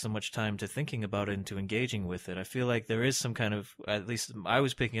dedicate so much time to thinking about it and to engaging with it? I feel like there is some kind of, at least I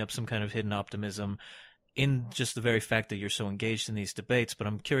was picking up some kind of hidden optimism in just the very fact that you're so engaged in these debates. But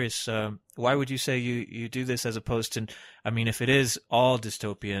I'm curious, why would you say you do this as opposed to, I mean, if it is all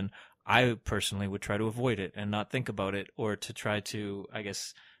dystopian, I personally would try to avoid it and not think about it, or to try to, I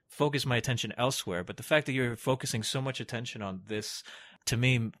guess, focus my attention elsewhere. But the fact that you're focusing so much attention on this, to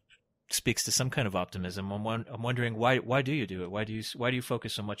me, speaks to some kind of optimism. I'm wondering why do you do it? Why do you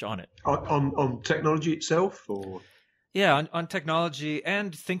focus so much on it? On technology itself, or yeah, on technology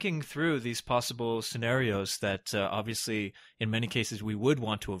and thinking through these possible scenarios that obviously in many cases we would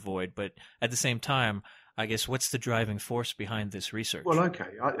want to avoid, but at the same time, I guess, what's the driving force behind this research? Well, okay,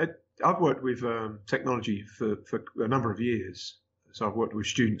 I've worked with technology for a number of years. So I've worked with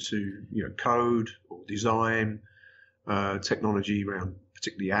students who code or design technology around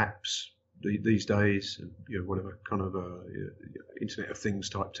particularly apps these days, and whatever kind of Internet of Things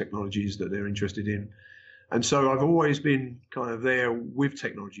type technologies that they're interested in. And so I've always been kind of there with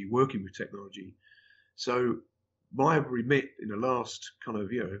technology, working with technology. So my remit in the last kind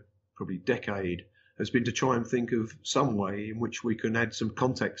of probably decade has been to try and think of some way in which we can add some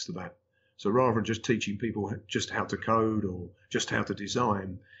context to that. So rather than just teaching people just how to code or just how to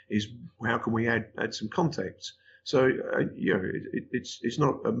design, is how can we add some context? So it's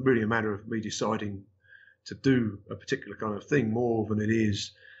not really a matter of me deciding to do a particular kind of thing more than it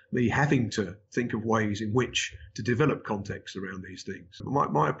is me having to think of ways in which to develop context around these things.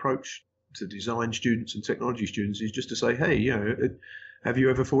 My approach to design students and technology students is just to say, hey, have you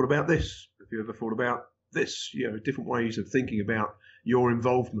ever thought about this? Have you ever thought about this? Different ways of thinking about your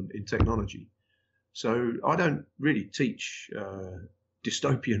involvement in technology. So I don't really teach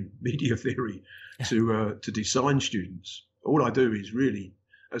dystopian media theory to design students. All I do is really,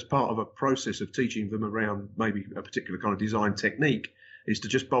 as part of a process of teaching them around maybe a particular kind of design technique, is to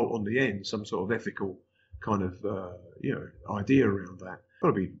just bolt on the end some sort of ethical kind of idea around that. I've got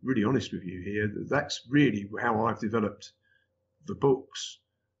to be really honest with you here. That's really how I've developed the books,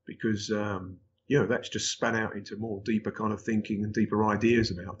 because that's just span out into more deeper kind of thinking and deeper ideas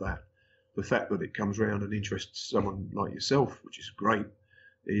about that. The fact that it comes around and interests someone like yourself, which is great,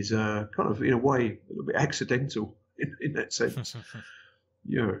 is kind of in a way a little bit accidental in that sense.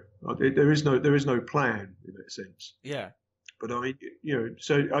 There is no plan in that sense. Yeah. But I mean,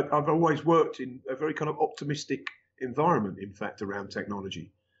 so I've always worked in a very kind of optimistic environment, in fact, around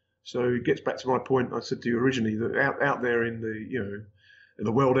technology. So it gets back to my point I said to you originally, that out there in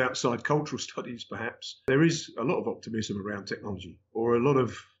the world outside cultural studies, perhaps, there is a lot of optimism around technology, or a lot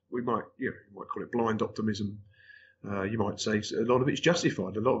of, you might call it blind optimism. You might say a lot of it's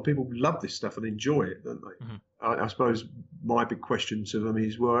justified. A lot of people love this stuff and enjoy it, don't they? Mm-hmm. I suppose my big question to them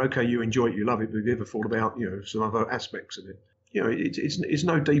is, well, okay, you enjoy it, you love it, but have you ever thought about, some other aspects of it? It's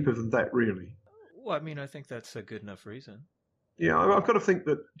no deeper than that, really. Well, I mean, I think that's a good enough reason. Yeah, I've got to think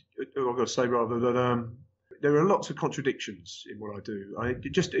that, I've got to say rather that there are lots of contradictions in what I do.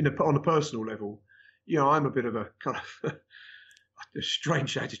 Just on a personal level, I'm a bit of a kind of a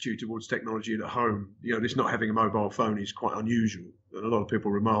strange attitude towards technology at home. This not having a mobile phone is quite unusual, and a lot of people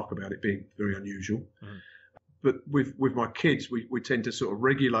remark about it being very unusual. Mm. But with my kids, we tend to sort of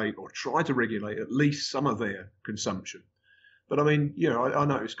regulate, or try to regulate, at least some of their consumption. But I mean, I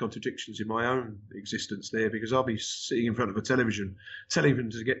notice contradictions in my own existence there, because I'll be sitting in front of a television telling them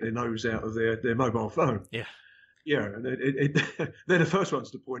to get their nose out of their mobile phone. Yeah. Yeah, and they're the first ones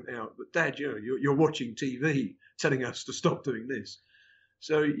to point out that, Dad, you're watching TV, telling us to stop doing this.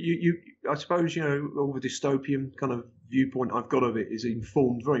 So I suppose, all the dystopian kind of viewpoint I've got of it is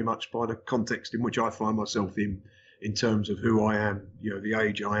informed very much by the context in which I find myself in terms of who I am, the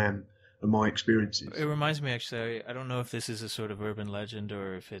age I am, and my experiences. It reminds me, actually, I don't know if this is a sort of urban legend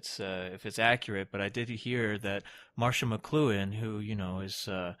or if it's accurate, but I did hear that Marshall McLuhan, who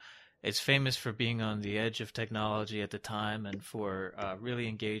is famous for being on the edge of technology at the time and for really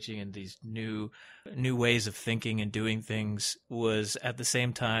engaging in these new ways of thinking and doing things, was at the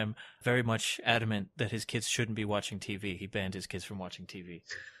same time very much adamant that his kids shouldn't be watching TV. He banned his kids from watching TV.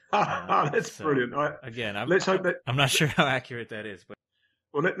 That's brilliant. Again, let's hope that. I'm not sure how accurate that is, but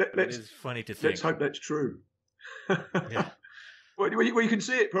it is funny to think. Let's hope that's true. Yeah. Well, you can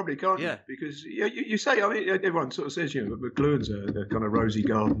see it probably, can't you? Yeah. Because you say, I mean, everyone sort of says, McLuhan's a kind of rosy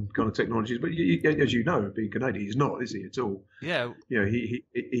garden kind of technologies, but as you know, being Canadian, he's not, is he, at all? Yeah.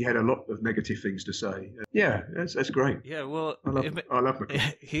 He had a lot of negative things to say. Yeah, that's great. Yeah, well, I love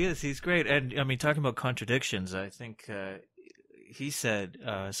McLuhan. He's great. And I mean, talking about contradictions, I think he said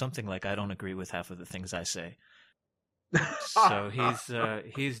something like, "I don't agree with half of the things I say." So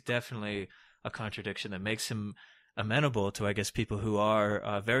he's definitely a contradiction that makes him amenable to, I guess, people who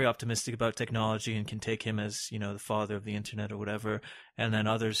are very optimistic about technology and can take him as, the father of the internet or whatever, and then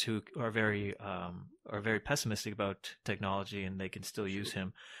others who are very pessimistic about technology and they can still use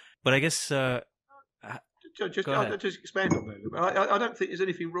him. But I guess go ahead. I'll just expand on that. I don't think there's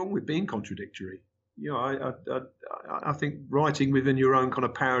anything wrong with being contradictory. I think writing within your own kind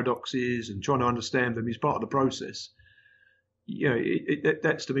of paradoxes and trying to understand them is part of the process.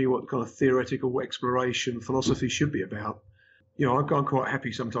 That's to me what kind of theoretical exploration philosophy should be about. I'm quite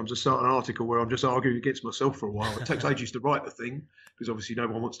happy sometimes to start an article where I'm just arguing against myself for a while. It takes ages to write the thing because obviously no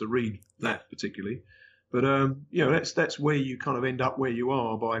one wants to read that particularly. But that's where you kind of end up where you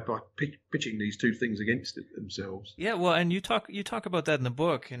are by pitching these two things against themselves. Yeah, well, and you talk about that in the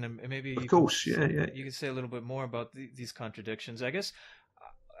book, and maybe of course, you can say a little bit more about these contradictions. I guess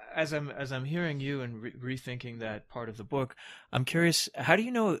as I'm hearing you and rethinking that part of the book, I'm curious, how do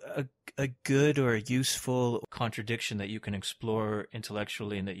you know a good or a useful contradiction that you can explore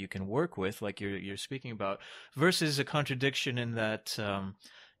intellectually and that you can work with, like you're speaking about, versus a contradiction in that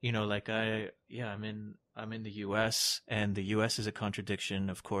like I'm in the U.S. and the U.S. is a contradiction,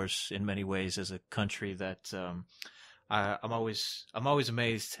 of course, in many ways as a country that I'm always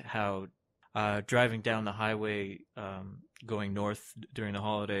amazed how driving down the highway going north during the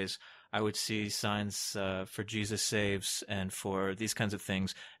holidays, I would see signs for Jesus Saves and for these kinds of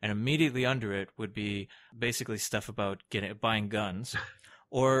things, and immediately under it would be basically stuff about buying guns.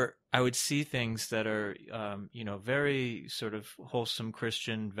 Or I would see things that are, very sort of wholesome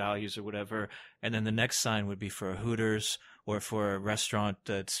Christian values or whatever, and then the next sign would be for a Hooters or for a restaurant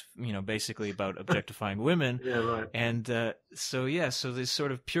that's, basically about objectifying women. Yeah, right. And so this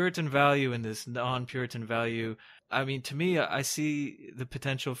sort of Puritan value and this non-Puritan value. I mean, to me, I see the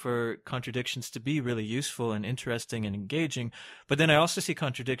potential for contradictions to be really useful and interesting and engaging, but then I also see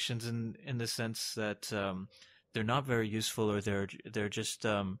contradictions in the sense that they're not very useful, or they're just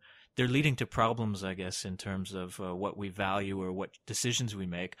they're leading to problems, I guess, in terms of what we value or what decisions we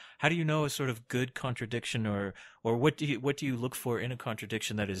make. How do you know a sort of good contradiction, or what do you look for in a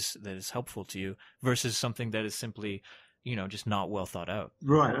contradiction that is helpful to you versus something that is simply, just not well thought out?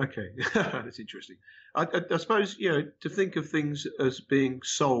 Right. Okay. That's interesting. I suppose, to think of things as being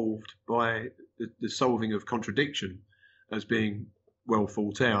solved by the solving of contradiction as being well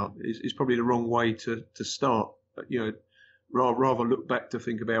thought out is probably the wrong way to start. Rather look back to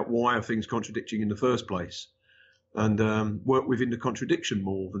think about why are things contradicting in the first place, and work within the contradiction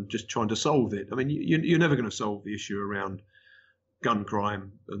more than just trying to solve it. I mean, you're never going to solve the issue around gun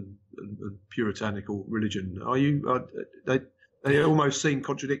crime and puritanical religion, are you? They almost seem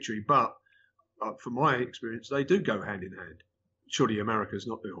contradictory, but from my experience, they do go hand in hand. Surely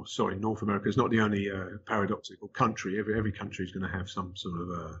North America is not the only paradoxical country. Every country is going to have some sort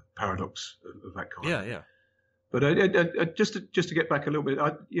of paradox of that kind. Yeah, yeah. But just to get back a little bit,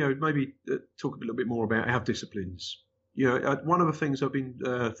 maybe talk a little bit more about our disciplines. One of the things I've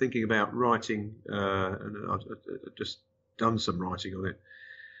been thinking about writing, and I've just done some writing on it,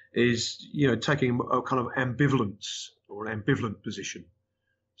 is taking a kind of ambivalence or an ambivalent position.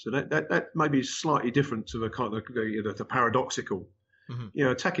 So that maybe is slightly different to the kind of the paradoxical. Mm-hmm.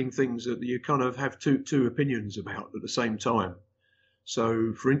 Attacking things that you kind of have two opinions about at the same time.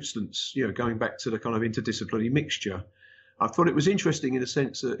 So, for instance, going back to the kind of interdisciplinary mixture, I thought it was interesting in the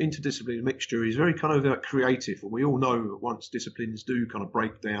sense that interdisciplinary mixture is very kind of creative, and we all know that once disciplines do kind of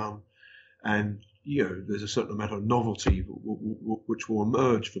break down, and there's a certain amount of novelty which will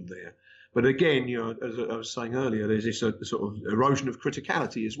emerge from there. But again, as I was saying earlier, there's this sort of erosion of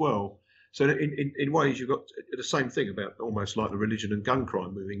criticality as well. So in ways, you've got the same thing about almost like the religion and gun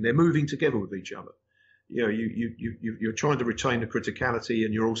crime moving. They're moving together with each other. You're trying to retain the criticality,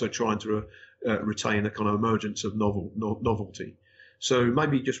 and you're also trying to retain a kind of emergence of novelty. So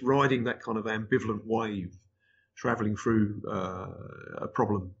maybe just riding that kind of ambivalent wave, traveling through a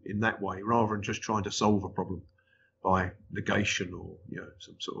problem in that way, rather than just trying to solve a problem by negation or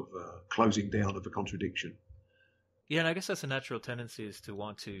some sort of closing down of a contradiction. Yeah, and I guess that's a natural tendency, is to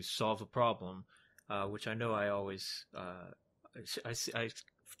want to solve a problem, which I know I always I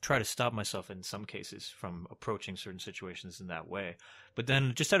try to stop myself in some cases from approaching certain situations in that way. But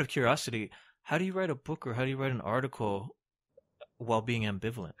then, just out of curiosity, how do you write a book or how do you write an article while being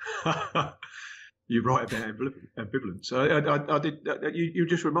ambivalent? You write about ambivalence. So I did. You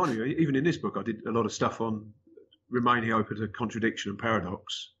just reminded me. Even in this book, I did a lot of stuff on remaining open to contradiction and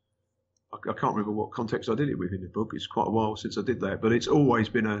paradox. I can't remember what context I did it with in the book. It's quite a while since I did that, but it's always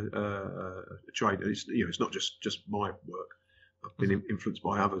been a trade. It's not just my work, I've been influenced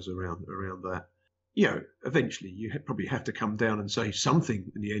by others around that. Eventually you probably have to come down and say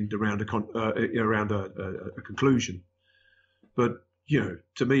something in the end around a conclusion. But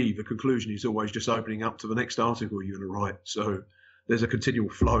to me, the conclusion is always just opening up to the next article you're going to write. So there's a continual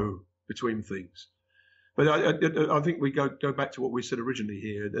flow between things. But I think we go back to what we said originally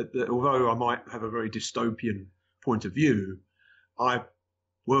here, that although I might have a very dystopian point of view, I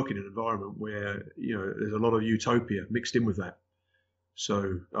work in an environment where there's a lot of utopia mixed in with that.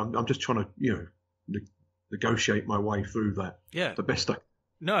 So I'm just trying to negotiate my way through that. Yeah, the best I can.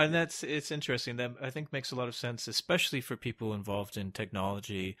 No, and it's interesting. That I think makes a lot of sense, especially for people involved in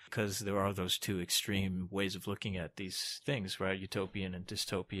technology, because there are those two extreme ways of looking at these things, right? Utopian and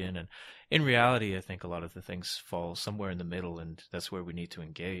dystopian. And in reality, I think a lot of the things fall somewhere in the middle, and that's where we need to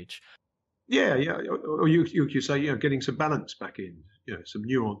engage. Yeah. Or you say, getting some balance back in, some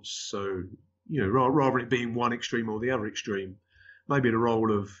nuance. So, rather than it being one extreme or the other extreme, maybe the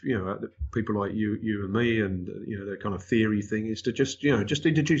role of people like you and me, and the kind of theory thing is to just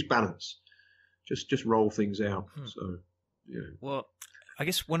introduce balance, just roll things out. So well, I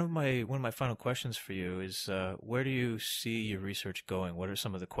guess one of my final questions for you is, where do you see your research going? What are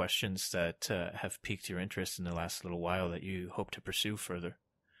some of the questions that have piqued your interest in the last little while that you hope to pursue further?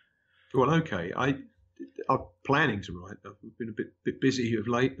 Well, okay, I'm planning to write. I've been a bit busy of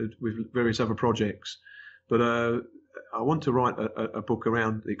late with various other projects, but I want to write a book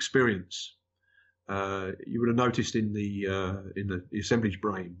around experience. You would have noticed in the Assemblage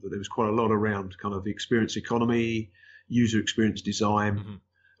brain that there was quite a lot around kind of the experience economy, user experience design,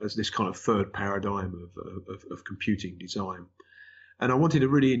 as this kind of third paradigm of computing design. And I wanted to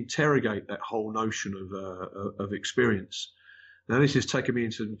really interrogate that whole notion of experience. Now, this has taken me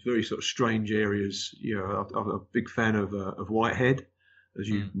into very sort of strange areas. I'm a big fan of Whitehead, as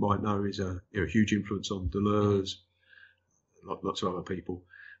you might know, is a huge influence on Deleuze. Lots of other people,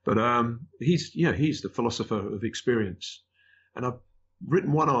 but he's the philosopher of experience, and I've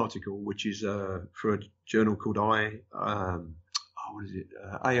written one article which is for a journal called AI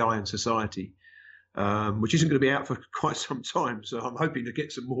and Society, which isn't going to be out for quite some time. So I'm hoping to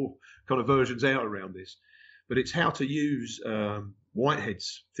get some more kind of versions out around this. But it's how to use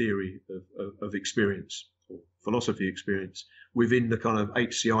Whitehead's theory of experience, or philosophy experience, within the kind of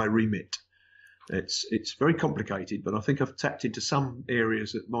HCI remit. It's very complicated, but I think I've tapped into some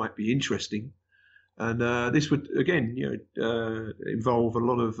areas that might be interesting, and this would again, involve a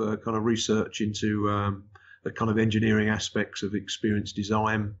lot of kind of research into the kind of engineering aspects of experience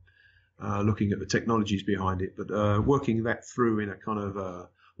design, looking at the technologies behind it, but working that through in a kind of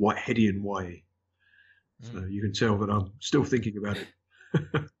Whiteheadian way. So you can tell that I'm still thinking about it.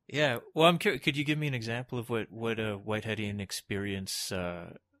 Yeah, well, I'm curious. Could you give me an example of what a Whiteheadian experience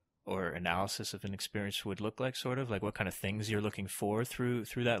or analysis of an experience would look like, sort of like what kind of things you're looking for through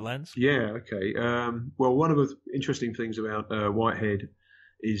that lens? Yeah, okay. Well, one of the interesting things about Whitehead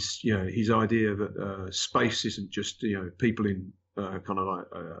is, his idea that space isn't just, people in kind of like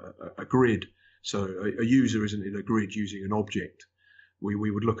a grid. So a user isn't in a grid using an object.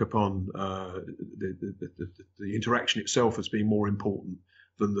 We would look upon the interaction itself as being more important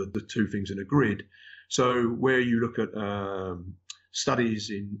than the two things in a grid. So where you look at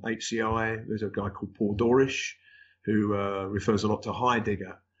studies in HCI, there's a guy called Paul Dorish who refers a lot to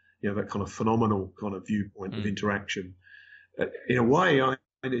Heidegger, that kind of phenomenal kind of viewpoint of interaction. In a way,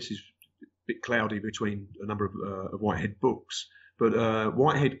 this is a bit cloudy between a number of Whitehead books, but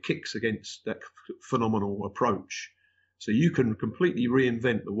Whitehead kicks against that phenomenal approach. So you can completely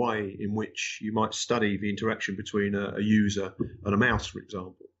reinvent the way in which you might study the interaction between a user and a mouse, for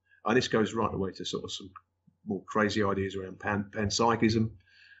example. And this goes right away to sort of some more crazy ideas around panpsychism,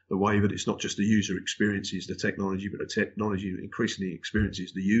 the way that it's not just the user experiences the technology, but the technology increasingly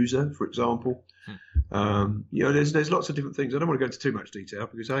experiences the user, for example. There's lots of different things. I don't want to go into too much detail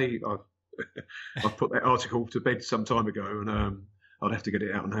because I've put that article to bed some time ago, and I'd have to get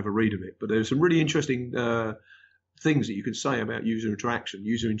it out and have a read of it. But there's some really interesting things that you can say about user interaction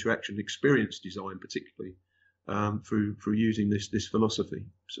experience design, particularly through using this philosophy.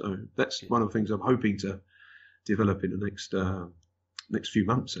 So that's one of the things I'm hoping to develop in the next few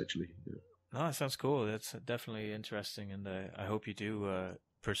months, actually. No, that sounds cool. That's definitely interesting, and I hope you do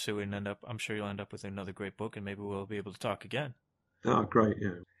pursue it and I'm sure you'll end up with another great book, and maybe we'll be able to talk again. Oh, great,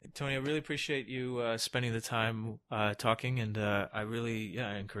 yeah. Tony, I really appreciate you spending the time talking, and I really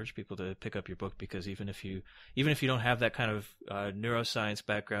encourage people to pick up your book, because even if you don't have that kind of neuroscience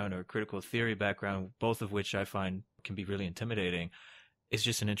background or critical theory background, both of which I find can be really intimidating, it's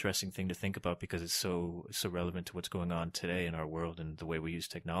just an interesting thing to think about because it's so relevant to what's going on today in our world and the way we use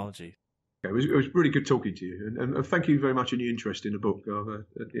technology. It was really good talking to you, and thank you very much in your interest in the book.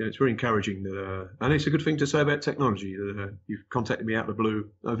 It's very encouraging that, and it's a good thing to say about technology that you've contacted me out of the blue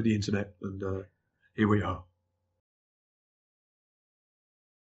over the internet, and here we are.